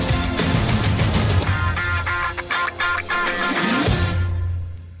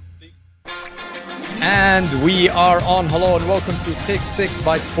And we are on. Hello and welcome to Pick 6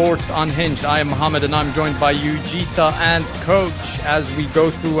 by Sports Unhinged. I am Mohammed and I'm joined by Yujita and Coach as we go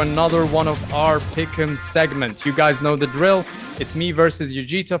through another one of our Pick'em segments. You guys know the drill. It's me versus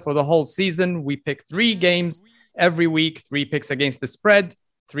Yujita for the whole season. We pick 3 games every week, 3 picks against the spread,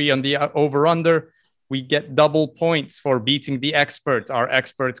 3 on the over-under. We get double points for beating the expert, our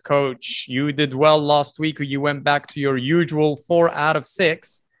expert Coach. You did well last week. You went back to your usual 4 out of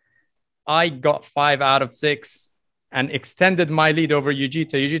 6. I got 5 out of 6 and extended my lead over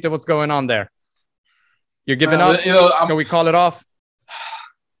Yujita. Yujita, what's going on there? You're giving up? Can we call it off?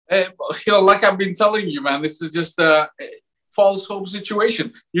 Like I've been telling you, man, this is just a false hope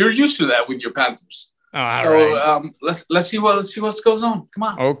situation. You're used to that with your Panthers. Right. Let's see what goes on. Come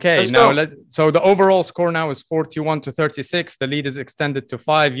on. Okay. So the overall score now is 41-36. The lead is extended to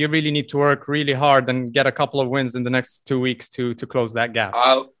 5. You really need to work really hard and get a couple of wins in the next 2 weeks to close that gap.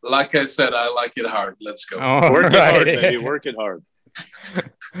 Like I said, I like it hard. Let's go. Work it hard, baby. Work it hard.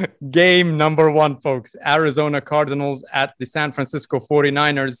 Game number 1, folks. Arizona Cardinals at the San Francisco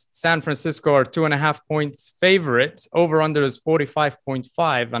 49ers. San Francisco are 2.5 points favorite. Over-under is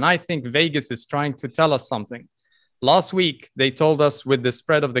 45.5. And I think Vegas is trying to tell us something. Last week, they told us with the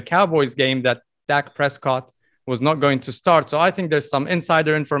spread of the Cowboys game that Dak Prescott was not going to start. So I think there's some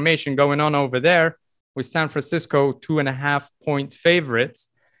insider information going on over there with San Francisco 2.5 point favorites.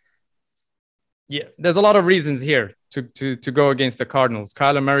 Yeah, there's a lot of reasons here to go against the Cardinals.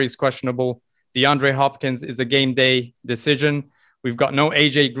 Kyler Murray is questionable. DeAndre Hopkins is a game day decision. We've got no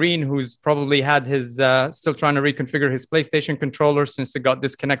AJ Green, who's probably had his still trying to reconfigure his PlayStation controller since it got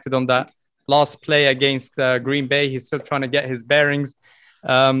disconnected on that last play against Green Bay. He's still trying to get his bearings.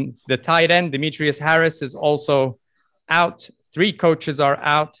 The tight end, Demetrius Harris, is also out. 3 coaches are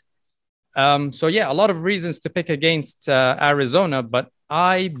out. So, yeah, a lot of reasons to pick against Arizona, but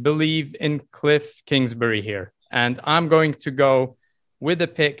I believe in Cliff Kingsbury here. And I'm going to go with a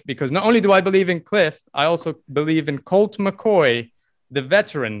pick because not only do I believe in Cliff, I also believe in Colt McCoy, the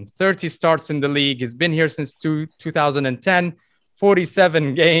veteran, 30 starts in the league. He's been here since 2010,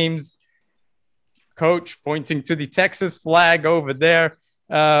 47 games. Coach pointing to the Texas flag over there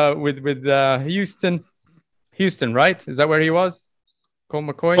with Houston. Houston, right? Is that where he was? Colt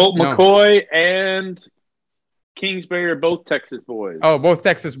McCoy? Colt McCoy and Kingsbury are both Texas boys. Oh, both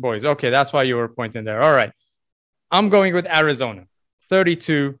Texas boys. Okay, that's why you were pointing there. All right. I'm going with Arizona,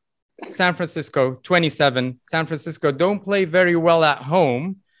 32. San Francisco, 27. San Francisco don't play very well at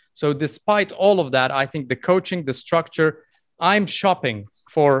home. So despite all of that, I think the coaching, the structure, I'm shopping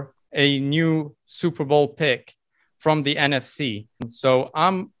for a new Super Bowl pick from the NFC. So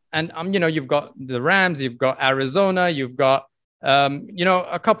you've got the Rams, you've got Arizona, you've got,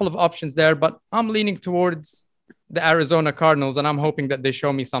 a couple of options there, but I'm leaning towards the Arizona Cardinals, and I'm hoping that they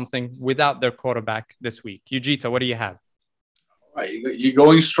show me something without their quarterback this week. Yujita, what do you have? All right, you're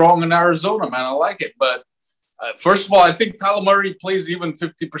going strong in Arizona, man. I like it. But first of all, I think Kyler Murray plays even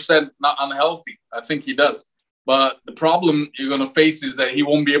 50% not unhealthy. I think he does. But the problem you're going to face is that he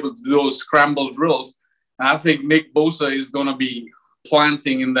won't be able to do those scramble drills. And I think Nick Bosa is going to be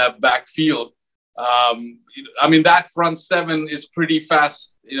planting in that backfield. That front 7 is pretty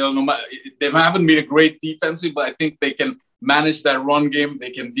fast. They haven't been a great defensive, but I think they can manage that run game. They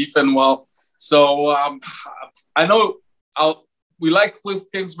can defend well. So I know we like Cliff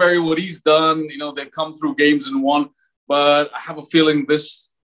Kingsbury, what he's done. They've come through games and won, but I have a feeling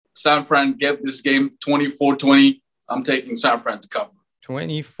this San Fran get this game 24-20. I'm taking San Fran to cover.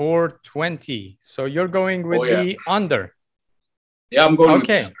 24-20. So you're going with the under. Yeah, I'm going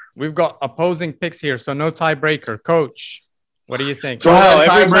okay. With We've got opposing picks here, so no tiebreaker. Coach, what do you think? Throw that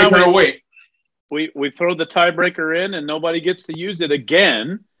tiebreaker away. We throw the tiebreaker in, and nobody gets to use it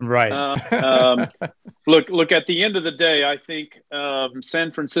again. Right. Look. At the end of the day, I think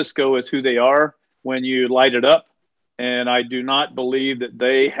San Francisco is who they are when you light it up, and I do not believe that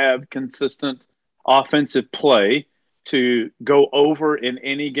they have consistent offensive play to go over in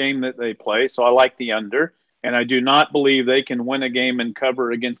any game that they play. So I like the under. And I do not believe they can win a game and cover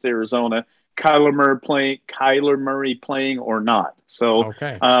against Arizona, Kyler Murray playing or not. So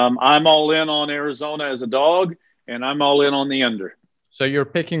okay. I'm all in on Arizona as a dog, and I'm all in on the under. So you're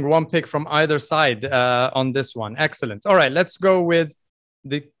picking one pick from either side on this one. Excellent. All right, let's go with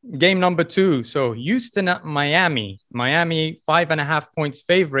the game number 2. So Houston at Miami. Miami 5.5 points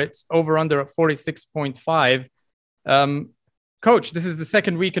favorites, over under at 46.5. Coach, this is the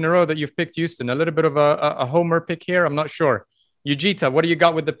second week in a row that you've picked Houston. A little bit of a homer pick here. I'm not sure. Yujita, what do you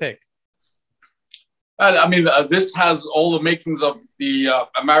got with the pick? This has all the makings of the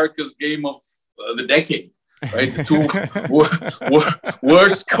America's game of the decade, right? The 2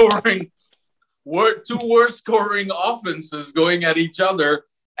 worst scoring two worst scoring offenses going at each other.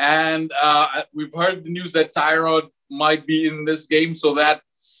 And we've heard the news that Tyrod might be in this game. So that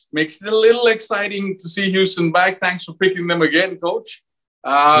makes it a little exciting to see Houston back. Thanks for picking them again, Coach. He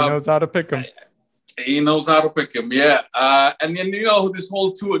knows how to pick them. He knows how to pick them, yeah. And then, this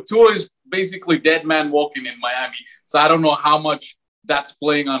whole Tua is basically dead man walking in Miami. So I don't know how much that's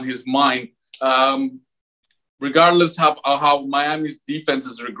playing on his mind. Regardless of how Miami's defense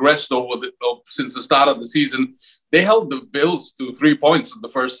has regressed since the start of the season, they held the Bills to 3 points in the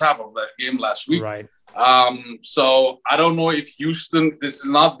first half of that game last week. Right. So I don't know if Houston, this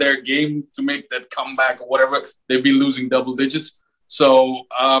is not their game to make that comeback or whatever. They've been losing double digits. So,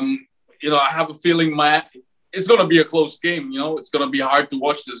 I have a feeling it's going to be a close game. It's going to be hard to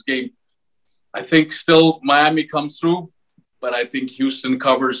watch this game. I think still Miami comes through, but I think Houston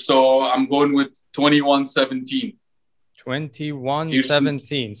covers. So I'm going with 21-17.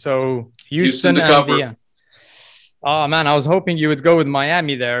 21-17. So Houston to and cover. Oh, man, I was hoping you would go with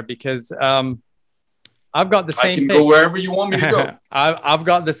Miami there because I've got the same pick. I can pick. go wherever you want me to go. I've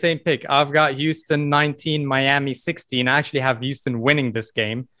got the same pick. I've got Houston 19, Miami 16. I actually have Houston winning this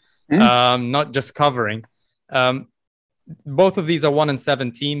game, not just covering. Both of these are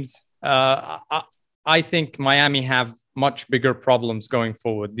 1-7 teams. I think Miami have much bigger problems going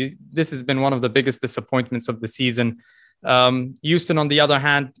forward. This has been one of the biggest disappointments of the season. Houston, on the other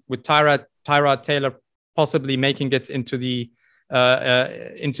hand, with Tyrod Taylor possibly making it into the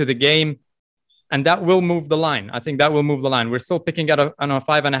game, and that will move the line. I think that will move the line. We're still picking on a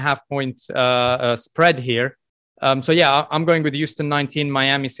 5.5 point spread here. So yeah, I'm going with Houston 19,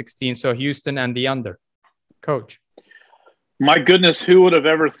 Miami 16. So Houston and the under. Coach. My goodness, who would have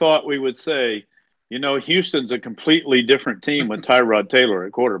ever thought we would say, Houston's a completely different team with Tyrod Taylor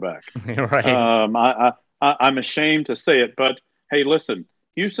at quarterback. Right. I'm ashamed to say it, but hey, listen,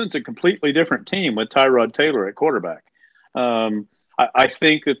 Houston's a completely different team with Tyrod Taylor at quarterback. I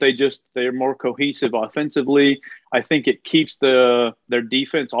think that they're more cohesive offensively. I think it keeps their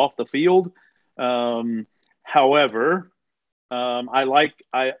defense off the field. However,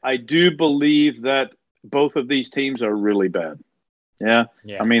 I do believe that both of these teams are really bad. Yeah.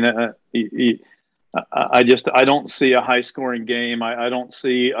 I mean, I don't see a high scoring game. I don't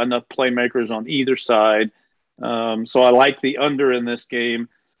see enough playmakers on either side. So I like the under in this game,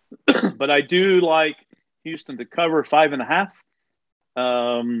 but I do like Houston to cover 5.5.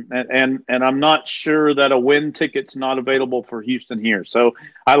 And I'm not sure that a win ticket's not available for Houston here. So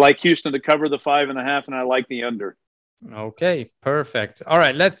I like Houston to cover the 5.5, and I like the under. Okay, perfect. All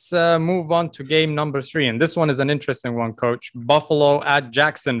right, let's move on to game number 3. And this one is an interesting one, Coach. Buffalo at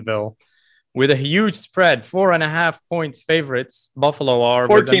Jacksonville with a huge spread, 4.5 points favorites. Buffalo are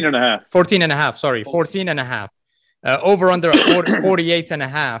 14.5. 14.5, sorry, 14.5. Over under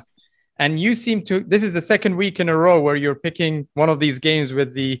 48.5. And you seem to, this is the second week in a row where you're picking one of these games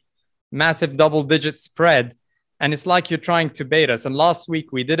with the massive double-digit spread. And it's like you're trying to bait us. And last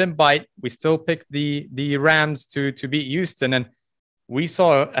week we didn't bite. We still picked the Rams to beat Houston. And we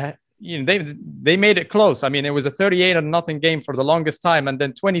saw, they made it close. I mean, it was a 38-0 game for the longest time. And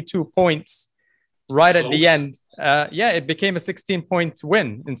then 22 points right at the end. It became a 16-point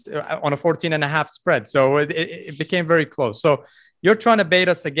win on a 14.5 spread. So it became very close. So you're trying to bait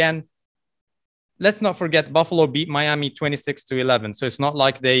us again. Let's not forget Buffalo beat Miami 26-11. So it's not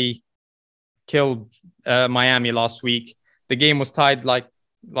like they killed Miami last week. The game was tied, like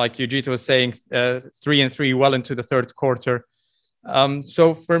Yujita was saying, 3-3 well into the third quarter.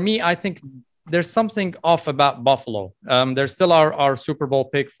 So for me, I think there's something off about Buffalo. They're still our Super Bowl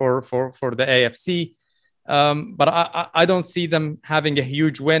pick for the AFC, but I don't see them having a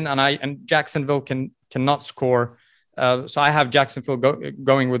huge win, and Jacksonville cannot score. So I have Jacksonville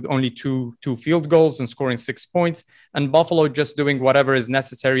going with only two field goals and scoring 6 points, and Buffalo just doing whatever is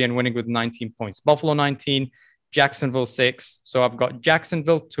necessary and winning with 19 points. Buffalo 19, Jacksonville 6. So I've got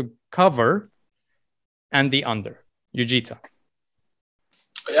Jacksonville to cover and the under. Yujita.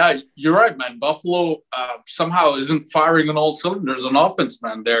 Yeah, you're right, man. Buffalo somehow isn't firing on all cylinders on offense,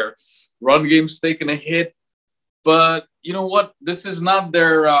 man. Their run game's taking a hit. But you know what? This is not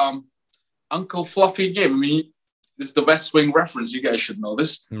their Uncle Fluffy game. I mean, this is the West Wing reference. You guys should know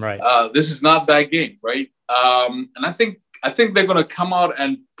this. Right. This is not that game, right? And I think they're going to come out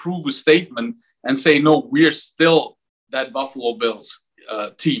and prove a statement and say, no, we're still that Buffalo Bills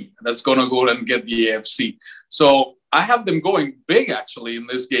team that's going to go and get the AFC. So I have them going big, actually, in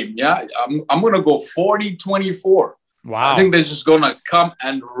this game. Yeah, I'm going to go 40-24. Wow. I think they're just going to come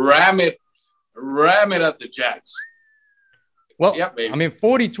and ram it at the Jags. Well, yeah, I mean,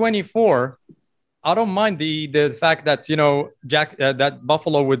 40-24. I don't mind the fact that that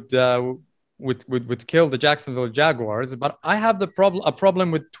Buffalo would kill the Jacksonville Jaguars. But I have a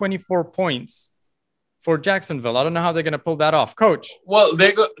problem with 24 points for Jacksonville. I don't know how they're going to pull that off, Coach. Well,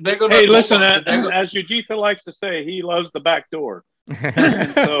 they're going to. Hey, listen, as Ujitha likes to say, he loves the back door.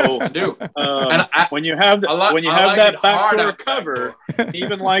 So I do. When you have that backdoor cover, he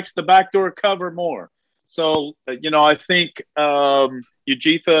even likes the backdoor cover more. So I think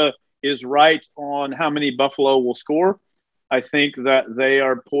Ujitha is right on how many Buffalo will score. I think that they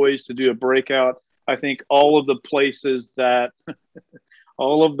are poised to do a breakout. I think all of the places that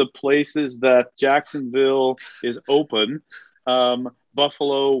Jacksonville is open,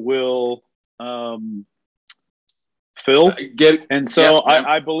 Buffalo will fill.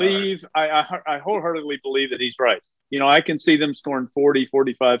 I believe, I wholeheartedly believe that he's right. I can see them scoring 40,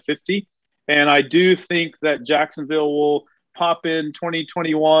 45, 50. And I do think that Jacksonville will pop in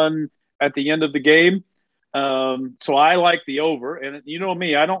 2021 at the end of the game. So I like the over. And you know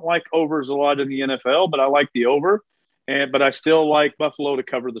me, I don't like overs a lot in the NFL, but I like the over. But I still like Buffalo to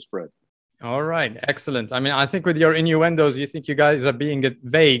cover the spread. All right, excellent. I mean, I think with your innuendos, you think you guys are being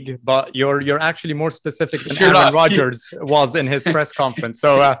vague, but you're actually more specific than Aaron Rodgers was in his press conference.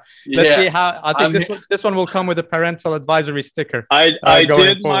 So let's see how. I think this one will come with a parental advisory sticker. I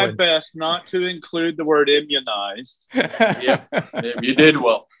did my best not to include the word immunized. Yeah, you did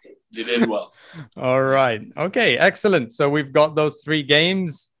well. You did well. All right. Okay, excellent. So we've got those 3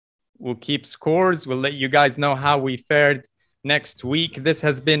 games. We'll keep scores. We'll let you guys know how we fared next week. This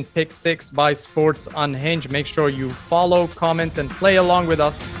has been Pick 6 by Sports Unhinged. Make sure you follow, comment, and play along with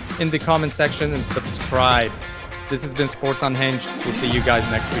us in the comment section and subscribe. This has been Sports Unhinged. We'll see you guys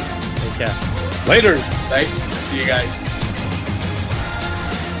next week. Take care. Later. Thanks. See you guys.